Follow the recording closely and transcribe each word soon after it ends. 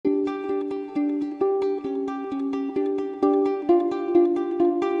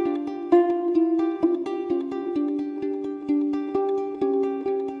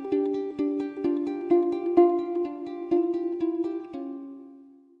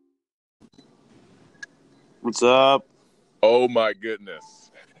What's up? Oh my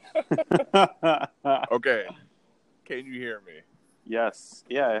goodness. Okay, can you hear me? Yes.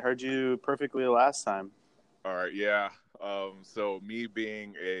 Yeah, I heard you perfectly last time. All right, yeah. So me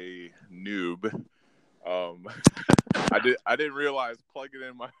being a noob, um, I didn't realize plugging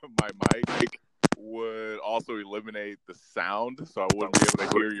in my mic would also eliminate the sound, so I wouldn't be able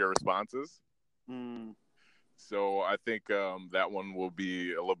to hear your responses. Mm, So I think that one will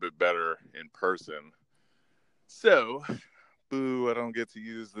be a little bit better in person. So, boo, I don't get to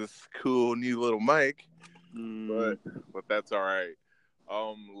use this cool new little mic, mm, but that's all right.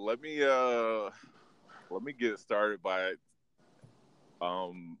 Let me get started by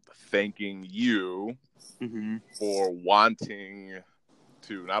thanking you hmm for wanting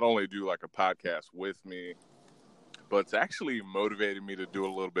to not only do like a podcast with me, but it's actually motivated me to do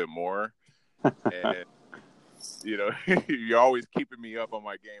a little bit more. And you're always keeping me up on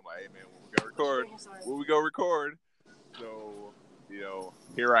my game. Like, hey man, when we go record, when we go record. So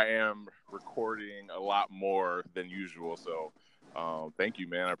here I am recording a lot more than usual. So, thank you,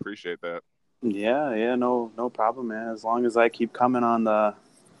 man. I appreciate that. Yeah, no problem, man. As long as I keep coming on the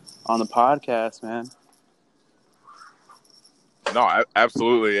podcast, man. No,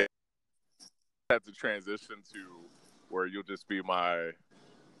 absolutely. I have to transition to where you'll just be my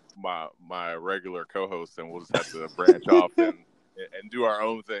regular co-host, and we'll just have to branch off and do our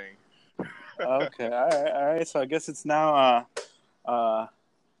own thing. Okay, all right. So I guess it's now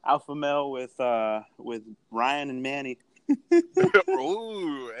Alpha Male with Ryan and Manny.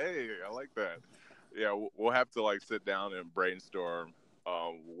 Ooh, hey, I like that. Yeah, we'll have to like sit down and brainstorm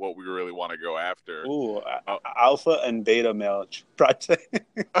what we really want to go after. Ooh, Uh, Alpha and Beta Male project.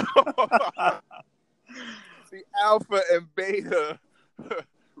 the alpha and beta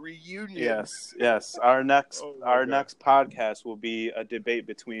reunion. Yes. Our next Oh my our god. next podcast will be a debate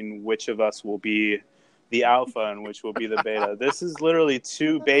between which of us will be the alpha and which will be the beta. This is literally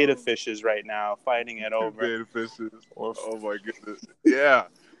two beta fishes right now fighting it Two over. beta fishes. Or Oh my goodness. Yeah.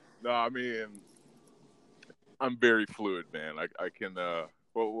 No, I mean, I'm very fluid, man. I can.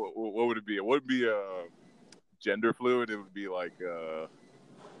 What would it be? It wouldn't be gender fluid. It would be like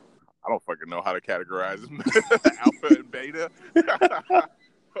I don't fucking know how to categorize them. Alpha and beta.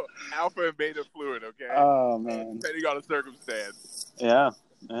 Alpha and beta fluid. Okay. oh man, Depending on the circumstance. yeah.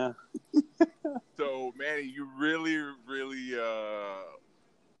 So, Manny, you really, really.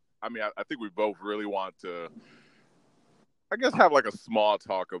 I mean, I think we both really want to, I guess, have like a small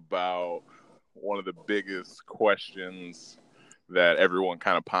talk about one of the biggest questions that everyone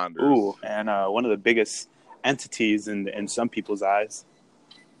kind of ponders. Ooh, and one of the biggest entities in some people's eyes.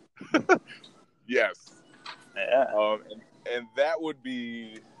 Yes. Yeah. And that would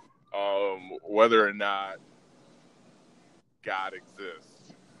be whether or not God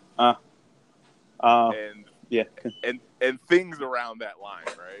exists, Uh. Uh. and Yeah. and things around that line,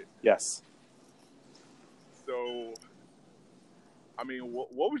 right? Yes. So, I mean,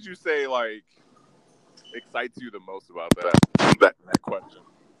 what would you say like excites you the most about that question?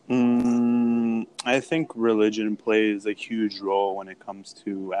 I think religion plays a huge role when it comes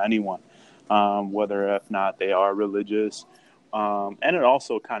to anyone, whether if not they are religious, and it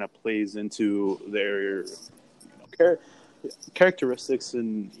also kind of plays into their char- characteristics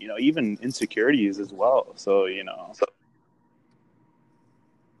and even insecurities as well. So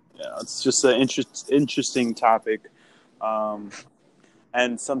it's just an interesting topic, um,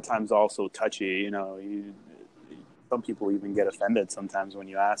 and sometimes also touchy. Some people even get offended sometimes when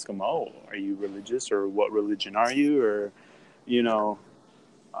you ask them, "Oh, are you religious?" or "What religion are you?" or you know,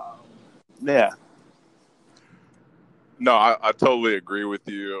 um, yeah. No, I totally agree with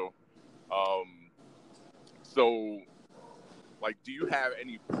you. Um, so, like, do you have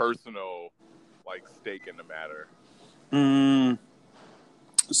any personal like stake in the matter? Mm,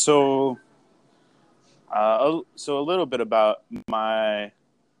 so, so a little bit about my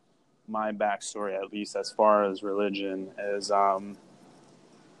backstory, at least as far as religion, is I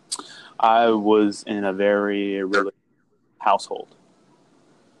was in a very religious household.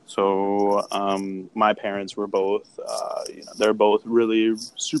 So my parents were both, they're both really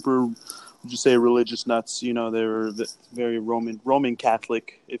super, would you say, religious nuts? They were very Roman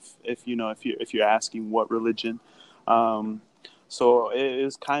Catholic. If you're asking what religion, um, so it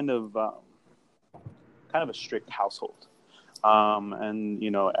is kind of a strict household. And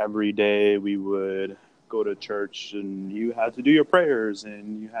every day we would go to church, and you had to do your prayers,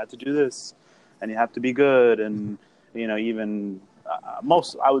 and you had to do this, and you have to be good, and even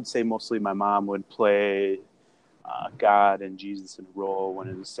I would say mostly my mom would play God and Jesus in a role when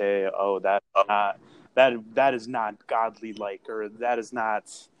it would say, "Oh, that is not godly like," or that is not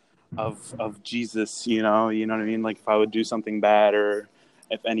of Jesus, you know what I mean? Like if I would do something bad or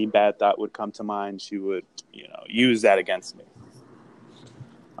if any bad thought would come to mind, she would, use that against me.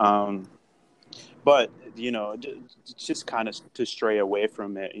 But, just kind of to stray away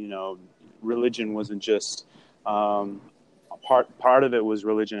from it, religion wasn't just, part of it was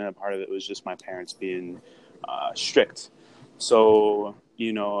religion and part of it was just my parents being strict. So,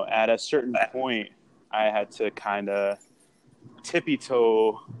 at a certain point, I had to kind of tippy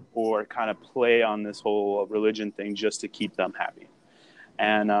toe or kind of play on this whole religion thing just to keep them happy.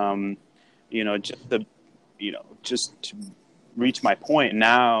 And, just to reach my point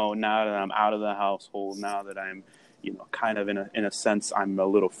now that I'm out of the household, now that I'm, kind of in a sense, I'm a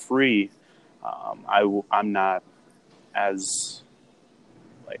little free. I'm not as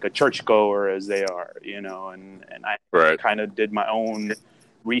like a churchgoer as they are, and I Right. kind of did my own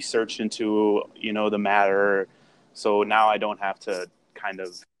research into, the matter. So now I don't have to kind of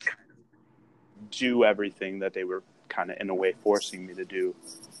do everything that they were kind of in a way forcing me to do.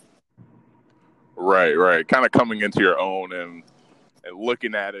 Right. Kind of coming into your own and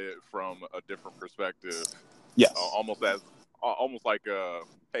looking at it from a different perspective. Yes. Almost like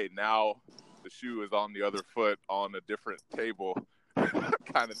hey, now the shoe is on the other foot on a different table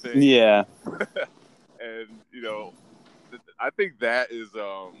kind of thing. Yeah. And I think that is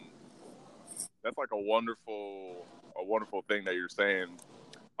that's like a wonderful thing that you're saying.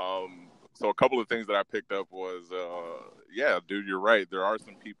 So a couple of things that I picked up was yeah, dude, you're right. There are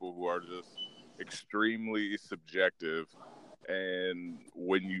some people who are just extremely subjective, and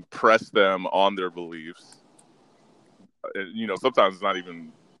when you press them on their beliefs, sometimes it's not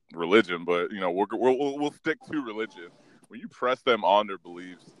even religion, but we'll stick to religion. When you press them on their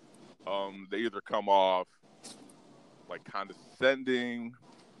beliefs, they either come off like condescending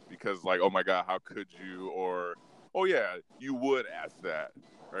because like, oh my God, how could you? Or, oh yeah, you would ask that,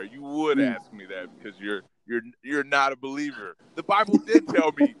 right? You would ask me that because you're not a believer. The Bible did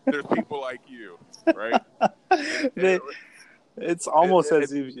tell me there's people like you, right? It's almost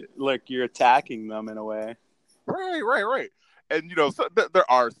as if like you're attacking them in a way. Right. And so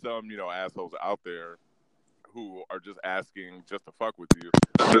there are some assholes out there who are just asking just to fuck with you.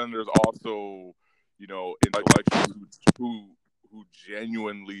 But then there's also intellectuals who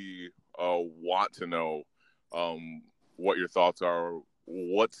genuinely want to know what your thoughts are.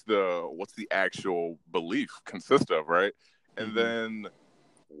 What's the actual belief consist of, right? And then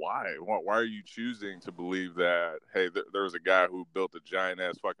why are you choosing to believe that, hey, there was a guy who built a giant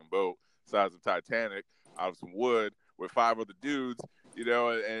ass fucking boat size of Titanic out of some wood with 5 other dudes,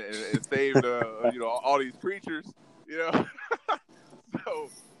 and saved all these creatures, so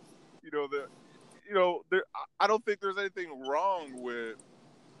there, I don't think there's anything wrong with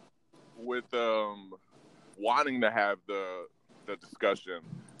wanting to have the discussion.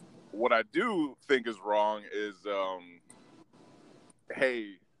 What I do think is wrong is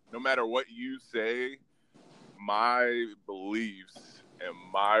hey, no matter what you say, my beliefs and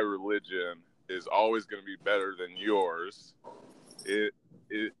my religion is always going to be better than yours.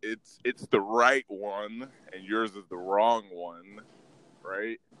 It's the right one, and yours is the wrong one,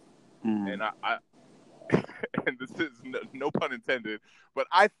 right? And I and this is no pun intended, but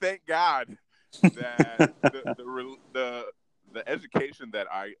I thank God that the education that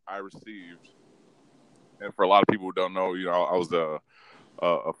I received, and for a lot of people who don't know, I was a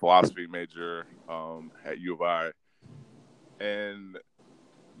philosophy major at U of I, and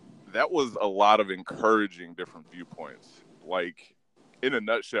that was a lot of encouraging different viewpoints. Like, in a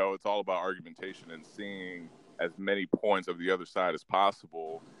nutshell, it's all about argumentation and seeing as many points of the other side as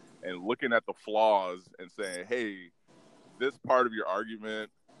possible and looking at the flaws and saying, hey, this part of your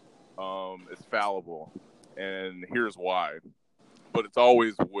argument is fallible, and here's why. But it's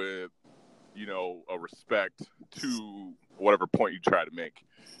always with, a respect to whatever point you try to make.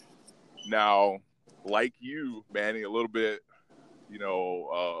 Now, like you, Manny, a little bit,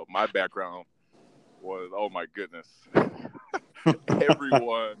 my background was, oh my goodness,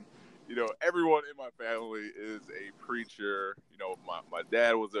 everyone in my family is a preacher. My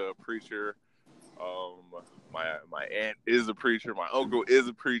dad was a preacher. My aunt is a preacher. My uncle is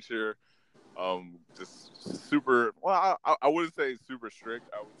a preacher. Just super. Well, I wouldn't say super strict.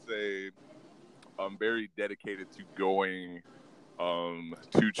 I would say I'm very dedicated to going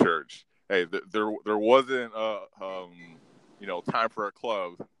to church. Hey, there wasn't time for a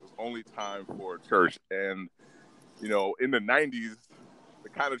club. It was only time for church. And in the 90s, the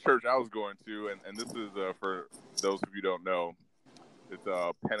kind of church I was going to, and this is for those of you who don't know, it's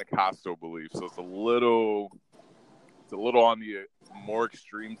a Pentecostal belief, so it's a little on the more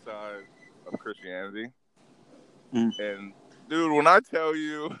extreme side of Christianity. And dude, when I tell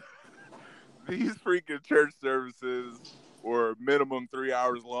you, these freaking church services were minimum 3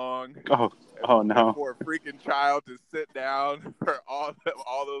 hours long. Oh no! For a freaking child to sit down for all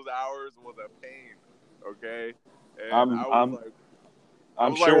those hours was a pain. Okay, and I was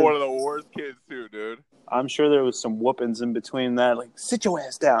I'm like sure one of the worst kids too, dude. I'm sure there was some whoopings in between that. Like, sit your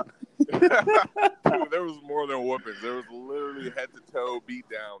ass down. Dude, there was more than whoopings. There was literally head to toe beat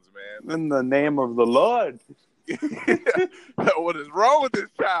downs, man. In the name of the Lord. What is wrong with this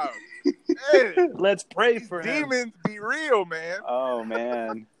child? Hey, let's pray for him. Demons be real, man. Oh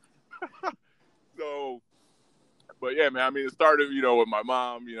man. So, but yeah, man. I mean, it started, with my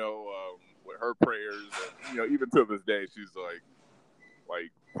mom, with her prayers, and even to this day, she's like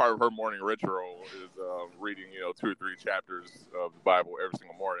part of her morning ritual is reading, 2 or 3 chapters of the Bible every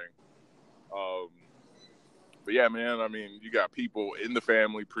single morning. But yeah, man, I mean, you got people in the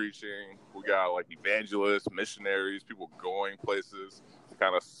family preaching. We got like evangelists, missionaries, people going places to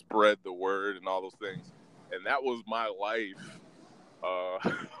kind of spread the word and all those things. And that was my life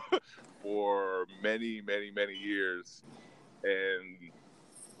for many, many, many years. And,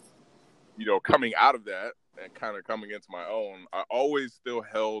 coming out of that and kind of coming into my own, I always still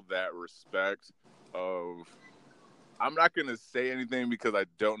held that respect of, I'm not going to say anything because I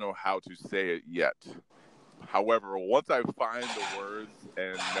don't know how to say it yet. However, once I find the words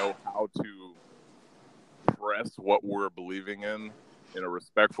and know how to press what we're believing in a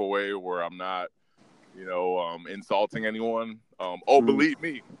respectful way where I'm not, insulting anyone. Believe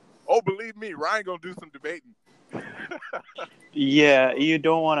me, Ryan gonna do some debating. Yeah, you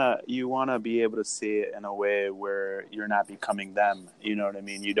want to be able to see it in a way where you're not becoming them. You know what I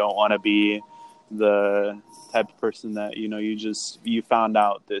mean? You don't want to be the type of person that, you found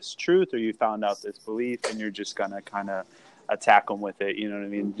out this truth or you found out this belief and you're just going to kind of attack them with it. You know what I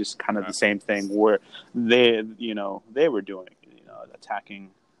mean? Just kind of the same thing where they were doing,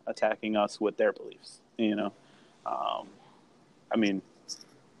 attacking us with their beliefs, I mean,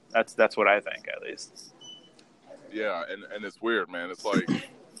 that's what I think, at least. Yeah. And it's weird, man. It's like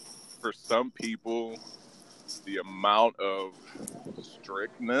for some people, the amount of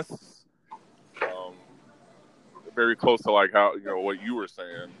strictness, very close to like how, what you were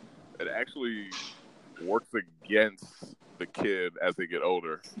saying, it actually works against the kid as they get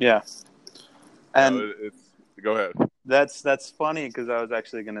older. Yeah. And go ahead. That's funny because I was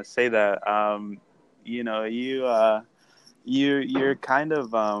actually going to say that, you're kind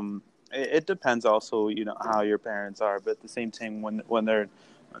of, it depends also, how your parents are, but at the same time, when they're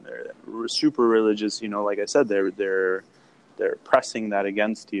super religious, like I said, they're pressing that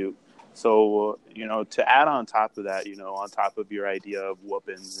against you. So, to add on top of that, on top of your idea of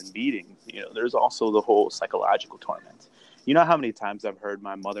whoopings and beatings, there's also the whole psychological torment. You know how many times I've heard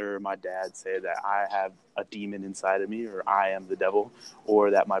my mother or my dad say that I have a demon inside of me, or I am the devil,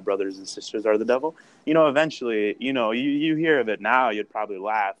 or that my brothers and sisters are the devil? Eventually, you hear of it now, you'd probably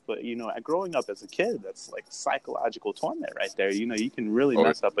laugh. But, growing up as a kid, that's like psychological torment right there. You can really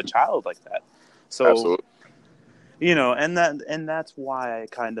mess up a child like that. So, absolutely. And that's why I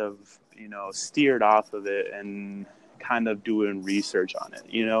kind of, steered off of it and kind of doing research on it.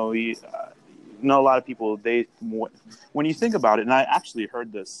 A lot of people, when you think about it, and I actually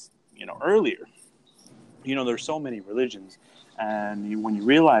heard this, earlier, there's so many religions, and when you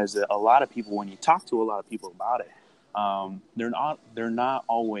realize that a lot of people, when you talk to a lot of people about it, they're not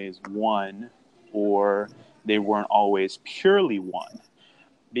always one, or they weren't always purely one,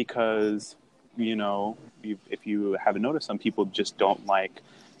 because, if you haven't noticed, some people just don't like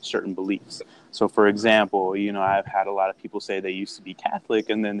certain beliefs. So, for example, I've had a lot of people say they used to be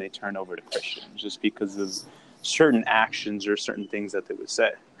Catholic and then they turn over to Christian just because of certain actions or certain things that they would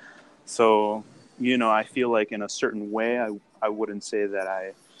say. So, I feel like in a certain way, I wouldn't say that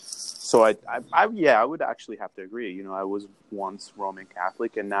I would actually have to agree. I was once Roman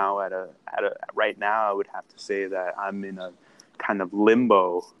Catholic, and now right now I would have to say that I'm in a kind of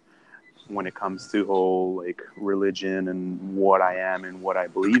limbo when it comes to whole like religion and what I am and what I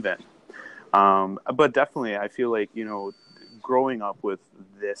believe in. But definitely, I feel like, growing up with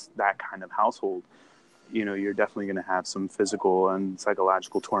that kind of household, you're definitely going to have some physical and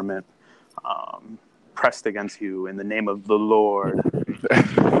psychological torment pressed against you in the name of the Lord.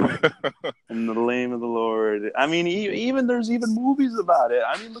 In the name of the Lord. I mean, even there's even movies about it.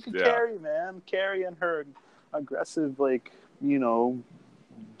 I mean, look at Carrie, man. Carrie and her aggressive,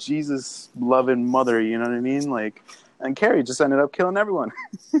 Jesus loving mother, you know what I mean? Like, and Carrie just ended up killing everyone.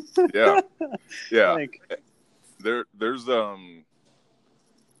 Yeah. There's okay.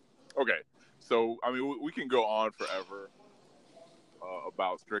 So I mean, we can go on forever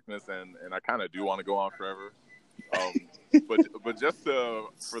about strictness, and I kind of do want to go on forever. But just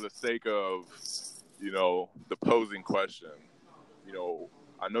for the sake of, the posing question,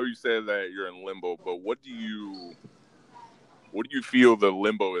 I know you said that you're in limbo, but what do you feel the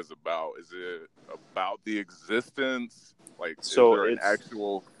limbo is about? Is it about the existence? Like, is So there an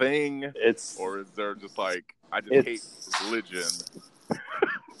actual thing, or is there just like, I just hate religion?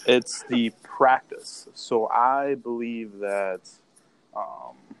 It's the practice. So I believe that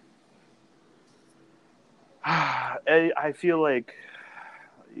I feel like,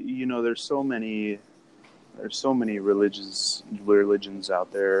 there's so many religions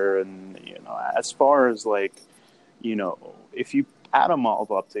out there, and as far as like, if you add them all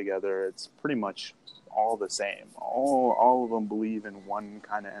up together, it's pretty much all the same. All of them believe in one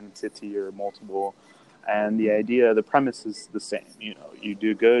kind of entity or multiple, and the premise is the same. You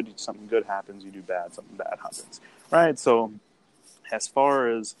do good, something good happens. You do bad, something bad happens. Right. So as far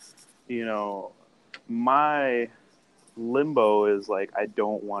as, my limbo is like, I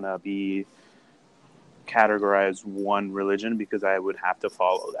don't want to be categorized one religion because I would have to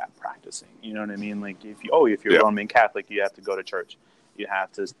follow that practicing. You know what I mean? Like if you're Roman Catholic, you have to go to church. You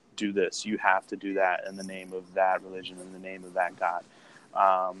have to do this. You have to do that in the name of that religion, in the name of that God.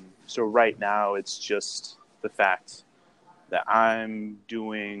 So right now, it's just the fact that I'm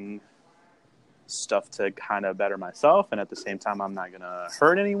doing stuff to kind of better myself, and at the same time, I'm not going to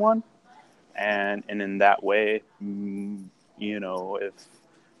hurt anyone. And in that way,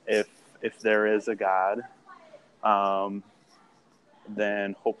 if there is a God,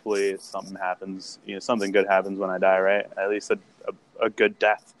 then hopefully something happens. Something good happens when I die, right? At least a good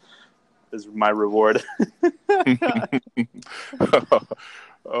death is my reward.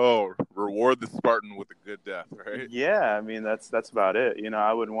 Oh, reward the Spartan with a good death, right? Yeah, I mean that's about it.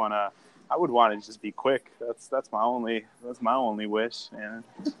 I would want to just be quick. That's my only wish. Yeah.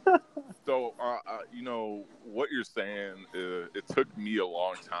 So, what you're saying, it took me a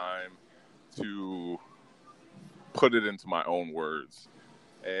long time to put it into my own words.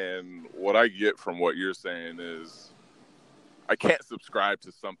 And what I get from what you're saying is I can't subscribe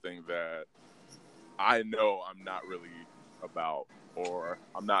to something that I know I'm not really about, or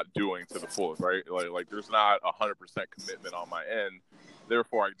I'm not doing to the fullest, right? Like there's not 100% commitment on my end.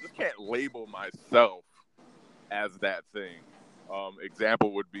 Therefore, I just can't label myself as that thing.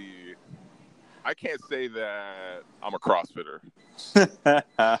 Example would be, I can't say that I'm a CrossFitter.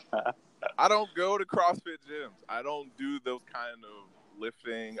 I don't go to CrossFit gyms. I don't do those kind of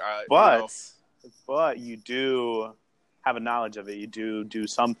lifting. But you do have a knowledge of it. You do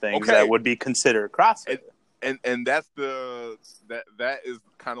some things that would be considered CrossFit. And that's that is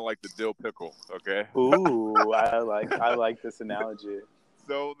kind of like the dill pickle, okay? Ooh, I like this analogy.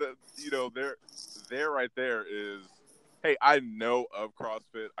 So there right there is, hey, I know of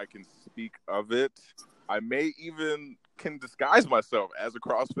CrossFit. I can speak of it. I may even can disguise myself as a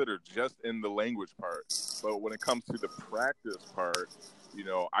CrossFitter just in the language part. But when it comes to the practice part,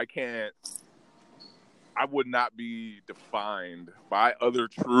 I would not be defined by other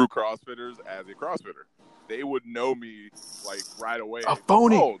true CrossFitters as a CrossFitter. They would know me like right away. A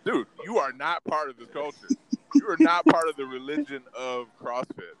phony. Oh, dude, you are not part of this culture. You are not part of the religion of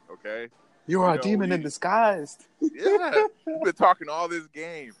CrossFit, okay? You are a demon in disguise. Yeah, you've been talking all this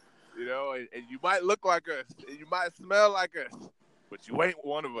game, and you might look like us, and you might smell like us, but you ain't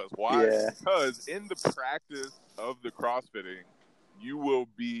one of us. Why? Yeah. Because in the practice of the CrossFitting, you will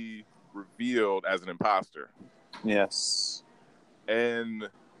be revealed as an imposter. Yes. And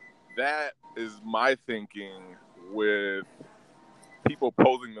that is my thinking with people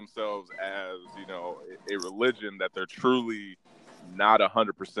posing themselves as, a religion that they're truly not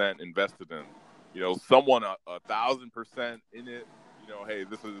 100% invested in. Someone 1,000% in it, hey,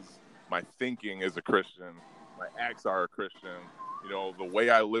 this is my thinking as a Christian. My acts are a Christian. The way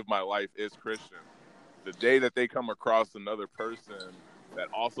I live my life is Christian. The day that they come across another person that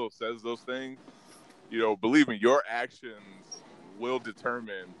also says those things, believe me, your actions will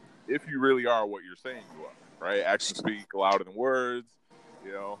determine if you really are what you're saying you are, right? Actions speak louder than words,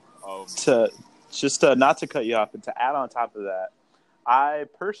 Not to cut you off, but to add on top of that, I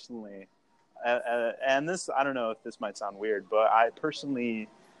personally, and this, I don't know if this might sound weird, but I personally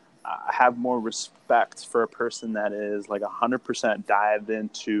have more respect for a person that is like 100% dived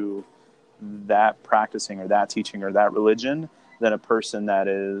into that practicing or that teaching or that religion than a person that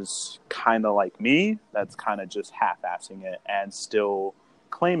is kind of like me, that's kind of just half-assing it and still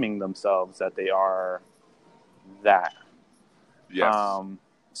claiming themselves that they are that. Yes.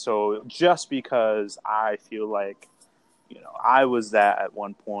 So just because I feel like, I was that at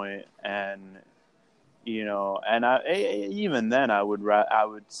one point, and And even then I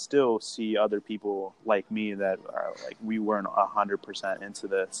would still see other people like me that are like, we weren't 100% into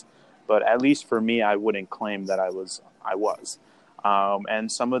this, but at least for me, I wouldn't claim that I was.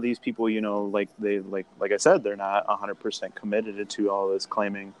 And some of these people, like I said, they're not 100% committed to all this,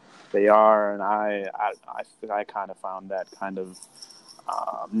 claiming they are. And I kind of found that kind of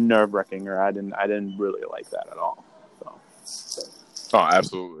nerve wracking, or I didn't really like that at all. So. Oh,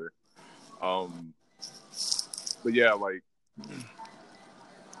 absolutely. But yeah, like,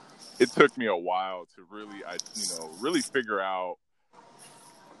 it took me a while to really figure out,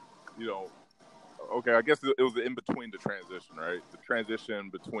 okay, I guess it was in between the transition, right? The transition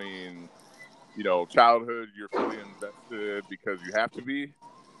between, childhood, you're fully invested because you have to be,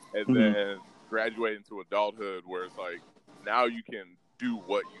 and then graduating to adulthood where it's like, now you can do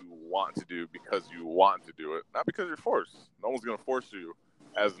what you want to do because you want to do it, not because you're forced. No one's going to force you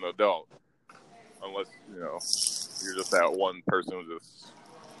as an adult, unless, you're just that one person who just,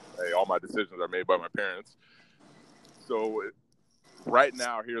 hey, all my decisions are made by my parents. So right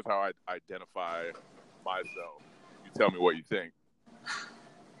now, here's how I identify myself. You tell me what you think.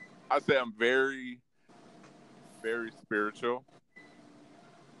 I say I'm very, very spiritual,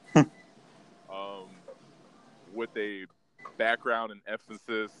 with a background and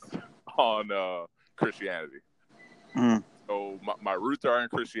emphasis on Christianity. So my roots are in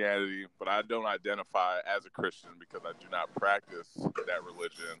Christianity, but I don't identify as a Christian because I do not practice that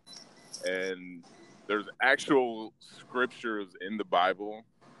religion. And there's actual scriptures in the Bible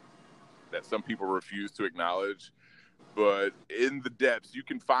that some people refuse to acknowledge, but in the depths you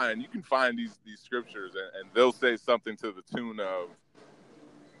can find these scriptures, and they'll say something to the tune of,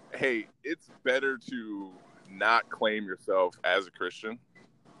 hey, it's better to not claim yourself as a Christian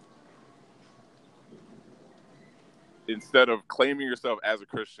instead of claiming yourself as a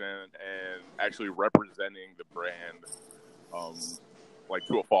Christian and actually representing the brand like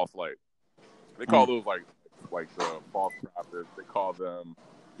to a false light. They call those like the false prophets. They call them,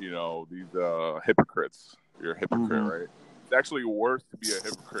 these hypocrites. You're a hypocrite, right? It's actually worse to be a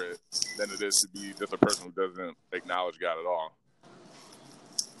hypocrite than it is to be just a person who doesn't acknowledge God at all.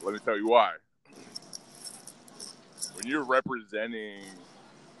 Let me tell you why. When you're representing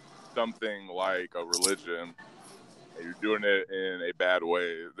something like a religion and you're doing it in a bad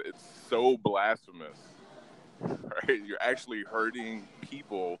way, it's so blasphemous, right? You're actually hurting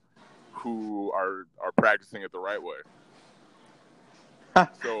people who are practicing it the right way.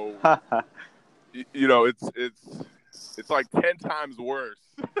 So, it's like 10 times worse.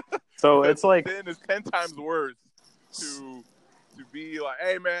 So it's like sin is 10 times worse to be like,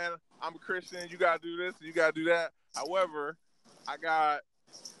 hey man, I'm a Christian, you gotta do this, you gotta do that. However, I got,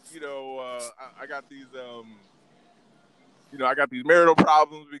 I got these, I got these marital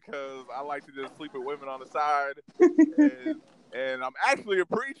problems because I like to just sleep with women on the side, and I'm actually a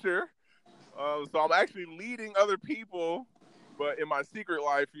preacher, so I'm actually leading other people, but in my secret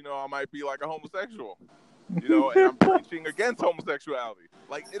life, I might be like a homosexual, and I'm preaching against homosexuality.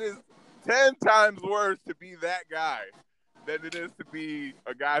 Like, it is 10 times worse to be that guy than it is to be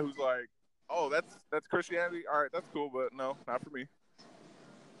a guy who's like, oh, that's Christianity? All right, that's cool, but no, not for me.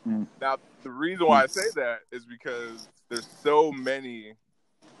 Now, the reason why I say that is because there's so many,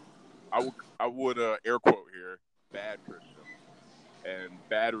 I would air quote here, bad Christians and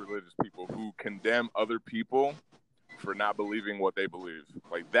bad religious people who condemn other people for not believing what they believe.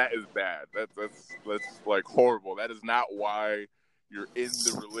 Like, that is bad. That's like horrible. That is not why you're in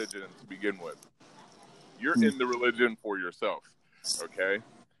the religion to begin with. You're in the religion for yourself, okay?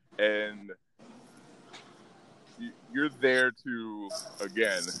 And you're there to,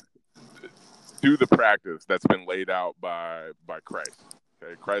 again, do the practice that's been laid out by Christ.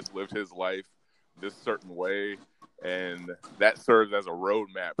 Okay, Christ lived his life this certain way, and that serves as a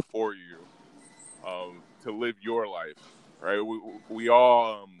roadmap for you to live your life. Right? We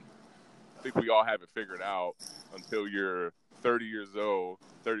all, I think we all have it figured out until you're 30 years old,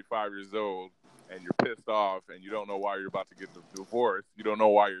 35 years old, and you're pissed off, and you don't know why you're about to get divorced. You don't know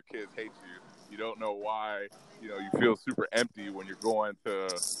why your kids hate you. You don't know why, you feel super empty when you're going to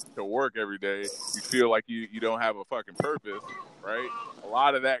work every day. You feel like you don't have a fucking purpose, right? A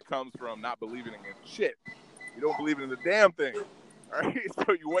lot of that comes from not believing in shit. You don't believe in the damn thing, right?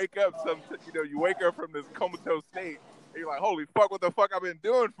 So you wake up from this comatose state, and you're like, holy fuck, what the fuck I've been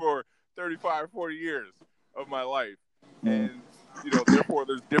doing for 35, 40 years of my life. And, therefore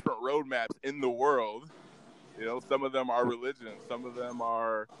there's different roadmaps in the world. Some of them are religion. Some of them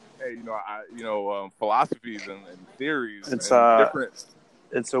are, philosophies and theories. It's different.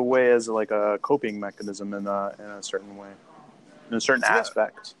 It's a way as like a coping mechanism in a certain way, in a certain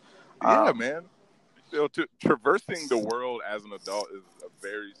aspect. Yeah, man. traversing the world as an adult is a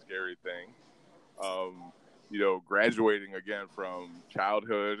very scary thing. Graduating again from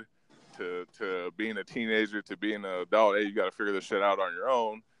childhood to being a teenager to being an adult. Hey, you got to figure this shit out on your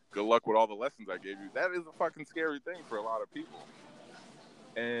own. Good luck with all the lessons I gave you. That is a fucking scary thing for a lot of people.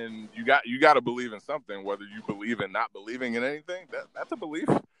 And you got to believe in something, whether you believe in not believing in anything. That's a belief.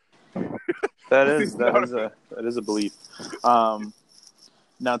 That is a belief.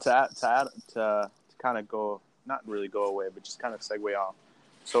 Now to kind of go, not really go away, but just kind of segue off.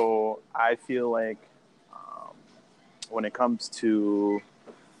 So I feel like when it comes to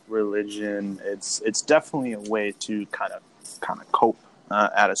religion, it's definitely a way to kind of cope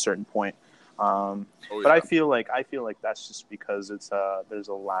at a certain point. But I feel like that's just because there's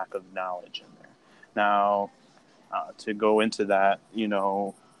a lack of knowledge in there. Now, to go into that,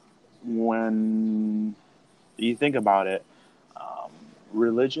 when you think about it,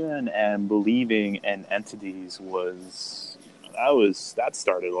 religion and believing in entities that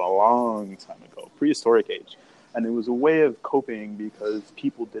started a long time ago, prehistoric age, and it was a way of coping because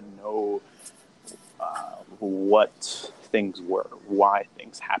people didn't know what things were, why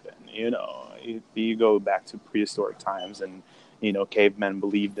things happen. You go back to prehistoric times, and cavemen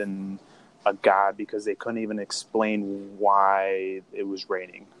believed in a god because they couldn't even explain why it was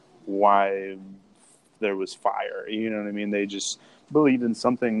raining, why there was fire. You know what I mean? They just believed in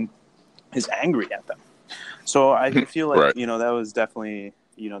something is angry at them. So I feel like right. that was definitely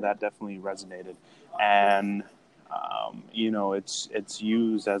that definitely resonated, and it's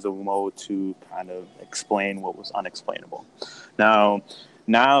used as a mode to kind of explain what was unexplainable. Now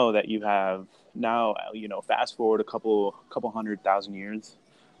that you have fast forward a couple 100,000 years,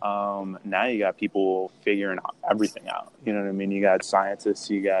 now you got people figuring everything out. You know what I mean? You got scientists,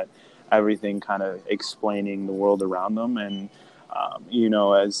 you got everything kind of explaining the world around them, and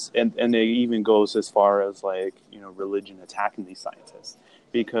and it even goes as far as religion attacking these scientists,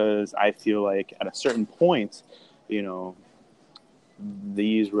 because I feel like at a certain point,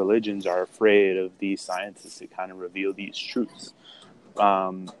 these religions are afraid of these scientists to kind of reveal these truths,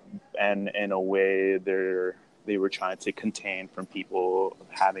 and in a way they were trying to contain from people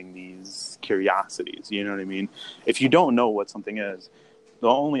having these curiosities. You know what I mean? If you don't know what something is, the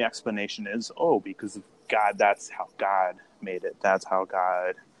only explanation is, because of God, that's how God made it. That's how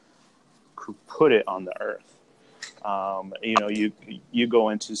God put it on the earth. You go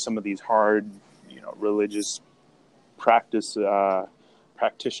into some of these hard, religious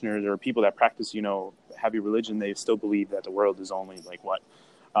practitioners or people that practice, heavy religion. They still believe that the world is only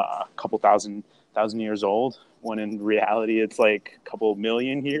a couple thousand years old, when in reality it's like a couple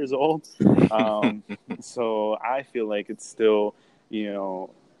million years old. So I feel like it's still,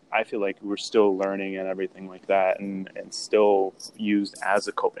 I feel like we're still learning and everything like that, and still used as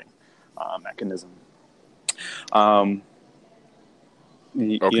a coping mechanism. Okay.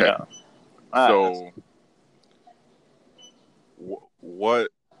 So, what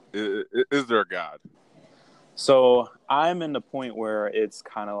is there a God? So I'm in the point where it's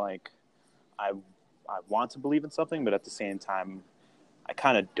kind of like I want to believe in something, but at the same time, I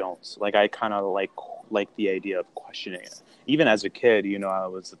kind of don't. I kind of like the idea of questioning it. Even as a kid, I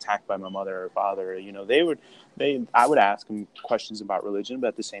was attacked by my mother or father. I would ask them questions about religion, but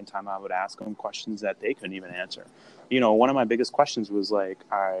at the same time, I would ask them questions that they couldn't even answer. One of my biggest questions was all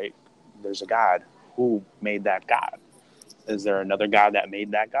right, there's a God. Who made that God? Is there another God that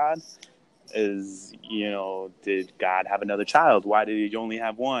made that God? Did God have another child? Why did he only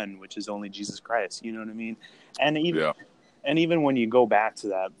have one, which is only Jesus Christ? You know what I mean? And even when you go back to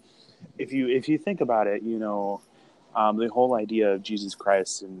that, if you think about it, the whole idea of Jesus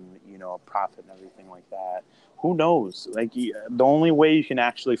Christ and, a prophet and everything like that, who knows? The only way you can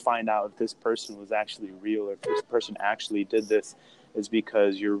actually find out if this person was actually real or if this person actually did this is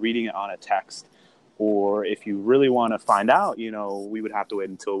because you're reading it on a text. Or if you really want to find out, we would have to wait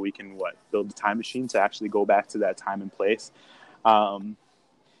until we can build the time machine to actually go back to that time and place.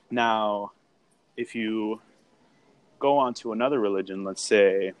 Now, if you go on to another religion, let's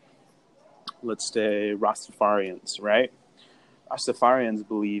say Rastafarians, right? Rastafarians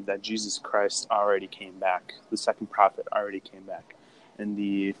believe that Jesus Christ already came back. The second prophet already came back in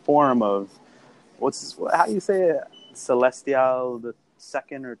the form of how do you say it? Celestial, the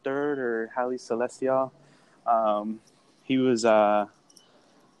second or third, or Haile Celestial. He was part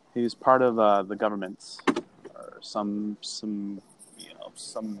of the government or some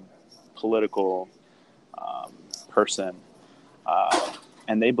political person,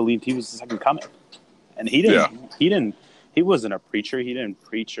 and they believed he was the second coming. And he wasn't a preacher. He didn't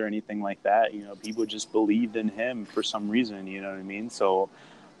preach or anything like that. People just believed in him for some reason. You know what I mean? So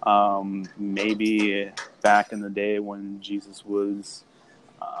Maybe back in the day when Jesus was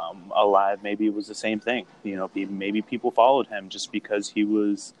alive, maybe it was the same thing. You know, maybe people followed him just because he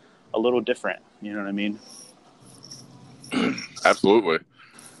was a little different. You know what I mean? Absolutely.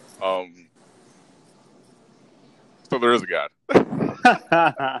 So there is a God.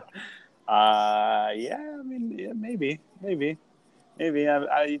 Yeah, I mean, yeah, maybe.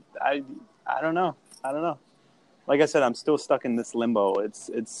 I don't know. Like I said, I'm still stuck in this limbo. It's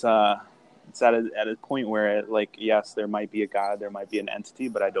at a point where, like, yes, there might be a God, there might be an entity,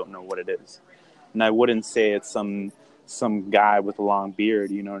 but I don't know what it is. And I wouldn't say it's some guy with a long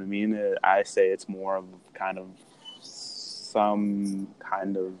beard. You know what I mean? I say it's more of kind of some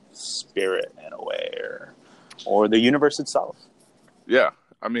kind of spirit in a way, or the universe itself. Yeah,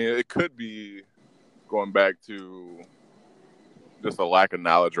 I mean, it could be going back to just a lack of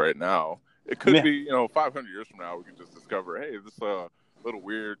knowledge right now. It could be, 500 years from now, we can just discover, hey, this little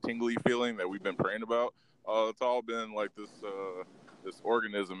weird tingly feeling that we've been praying about. It's all been like this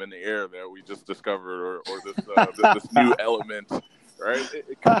organism in the air that we just discovered, or this new element, right?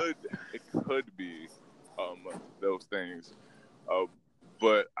 It could be those things,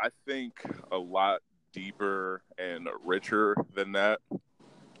 but I think a lot deeper and richer than that,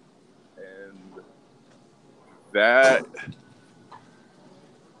 and that,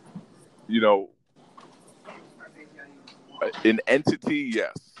 an entity,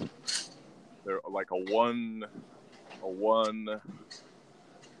 yes, they're like a one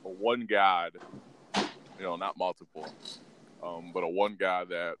God, not multiple, but a one God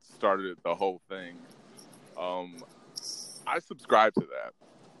that started the whole thing. I subscribe to that,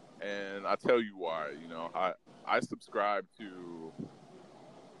 and I tell you why. I subscribe to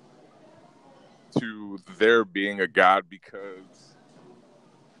there being a God because,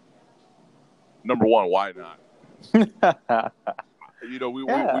 number one, why not? We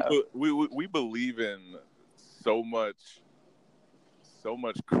believe in so much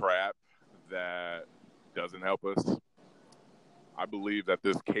crap that doesn't help us. I believe that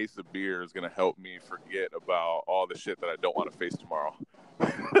this case of beer is going to help me forget about all the shit that I don't want to face tomorrow.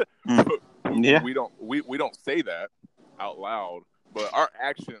 Yeah. We don't say that out loud, but our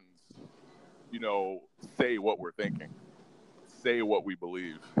actions, say what we're thinking, say what we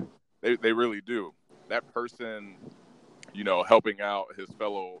believe. They really do. That person, helping out his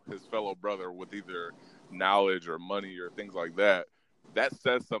fellow brother with either knowledge or money or things like that, that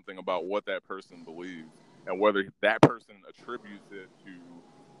says something about what that person believes, and whether that person attributes it to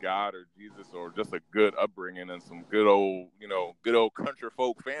God or Jesus or just a good upbringing and some good old country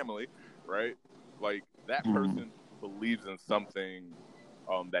folk family, right? Like, that person believes in something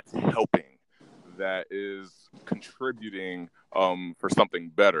that's helping, that is contributing for something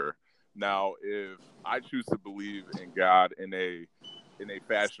better. Now, if I choose to believe in God in a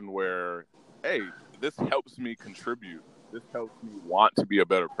fashion where, hey, this helps me contribute, this helps me want to be a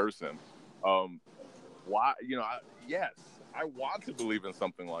better person, why? Yes, I want to believe in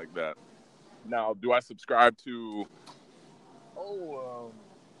something like that. Now, do I subscribe to? I'm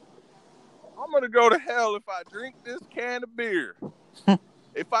gonna go to hell if I drink this can of beer.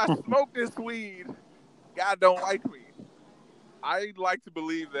 If I smoke this weed, God don't like me. I like to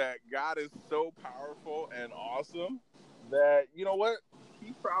believe that God is so powerful and awesome that, you know what,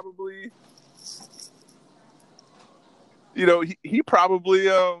 he probably, he probably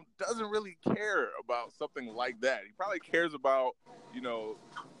doesn't really care about something like that. He probably cares about, the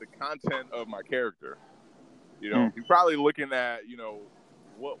content of my character. He's probably looking at,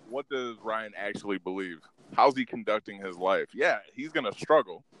 what does Ryan actually believe? How's he conducting his life? Yeah, he's gonna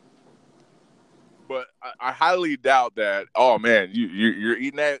struggle. But I highly doubt that. Oh man, you're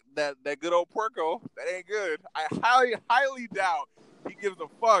eating that good old Puerco. That ain't good. I highly doubt he gives a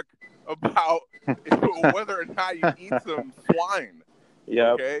fuck about whether or not you eat some swine.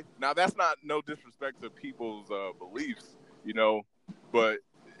 Yep. Okay. Now that's not no disrespect to people's beliefs, but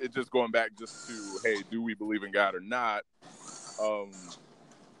it's just going back just to, hey, do we believe in God or not?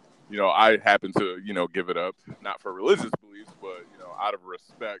 I happen to, give it up, not for religious beliefs, but, out of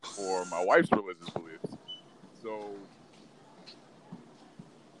respect for my wife's religious beliefs. So,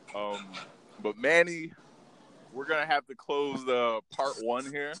 but Manny, we're going to have to close the part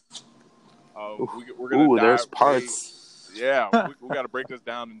one here. We're going to dive. There's parts. We got to break this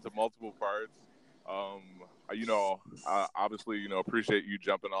down into multiple parts. I obviously, appreciate you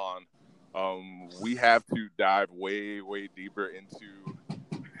jumping on. We have to dive way, way deeper into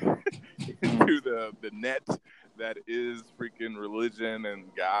the net that is freaking religion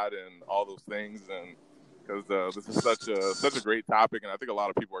and God and all those things, and because this is such a great topic, and I think a lot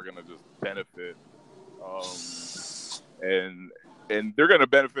of people are going to just benefit, and and they're going to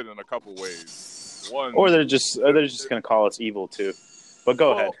benefit in a couple ways. One, or they're just going to call us evil too. But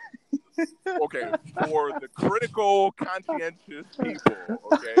go ahead. Okay, for the critical, conscientious people,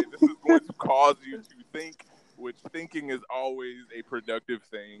 okay, this is going to cause you to think, which thinking is always a productive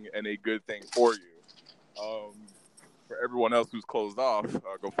thing and a good thing for you. For everyone else who's closed off,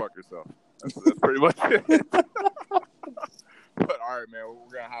 go fuck yourself. That's pretty much it. But all right, man,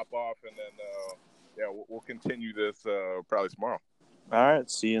 we're gonna hop off, and then we'll continue this probably tomorrow. All right,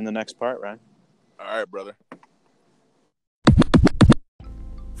 see you in the next part, Ryan. All right, brother.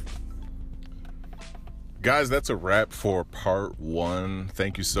 Guys, that's a wrap for part 1.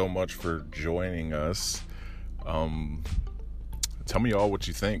 Thank you so much for joining us. Tell me all what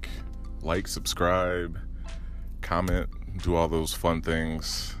you think. Like, subscribe, comment, do all those fun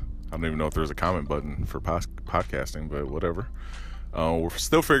things. I don't even know if there's a comment button for podcasting, but whatever. We're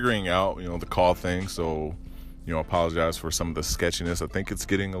still figuring out, the call thing. So, apologize for some of the sketchiness. I think it's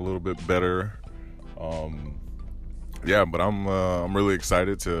getting a little bit better. But I'm really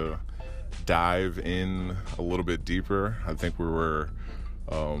excited to dive in a little bit deeper. I think we were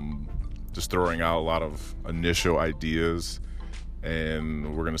just throwing out a lot of initial ideas,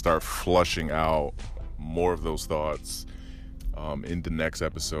 and we're going to start flushing out more of those thoughts in the next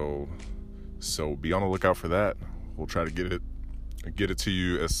episode. So be on the lookout for that. We'll try to get it to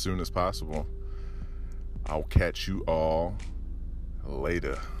you as soon as possible. I'll catch you all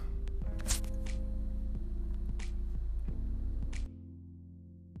later.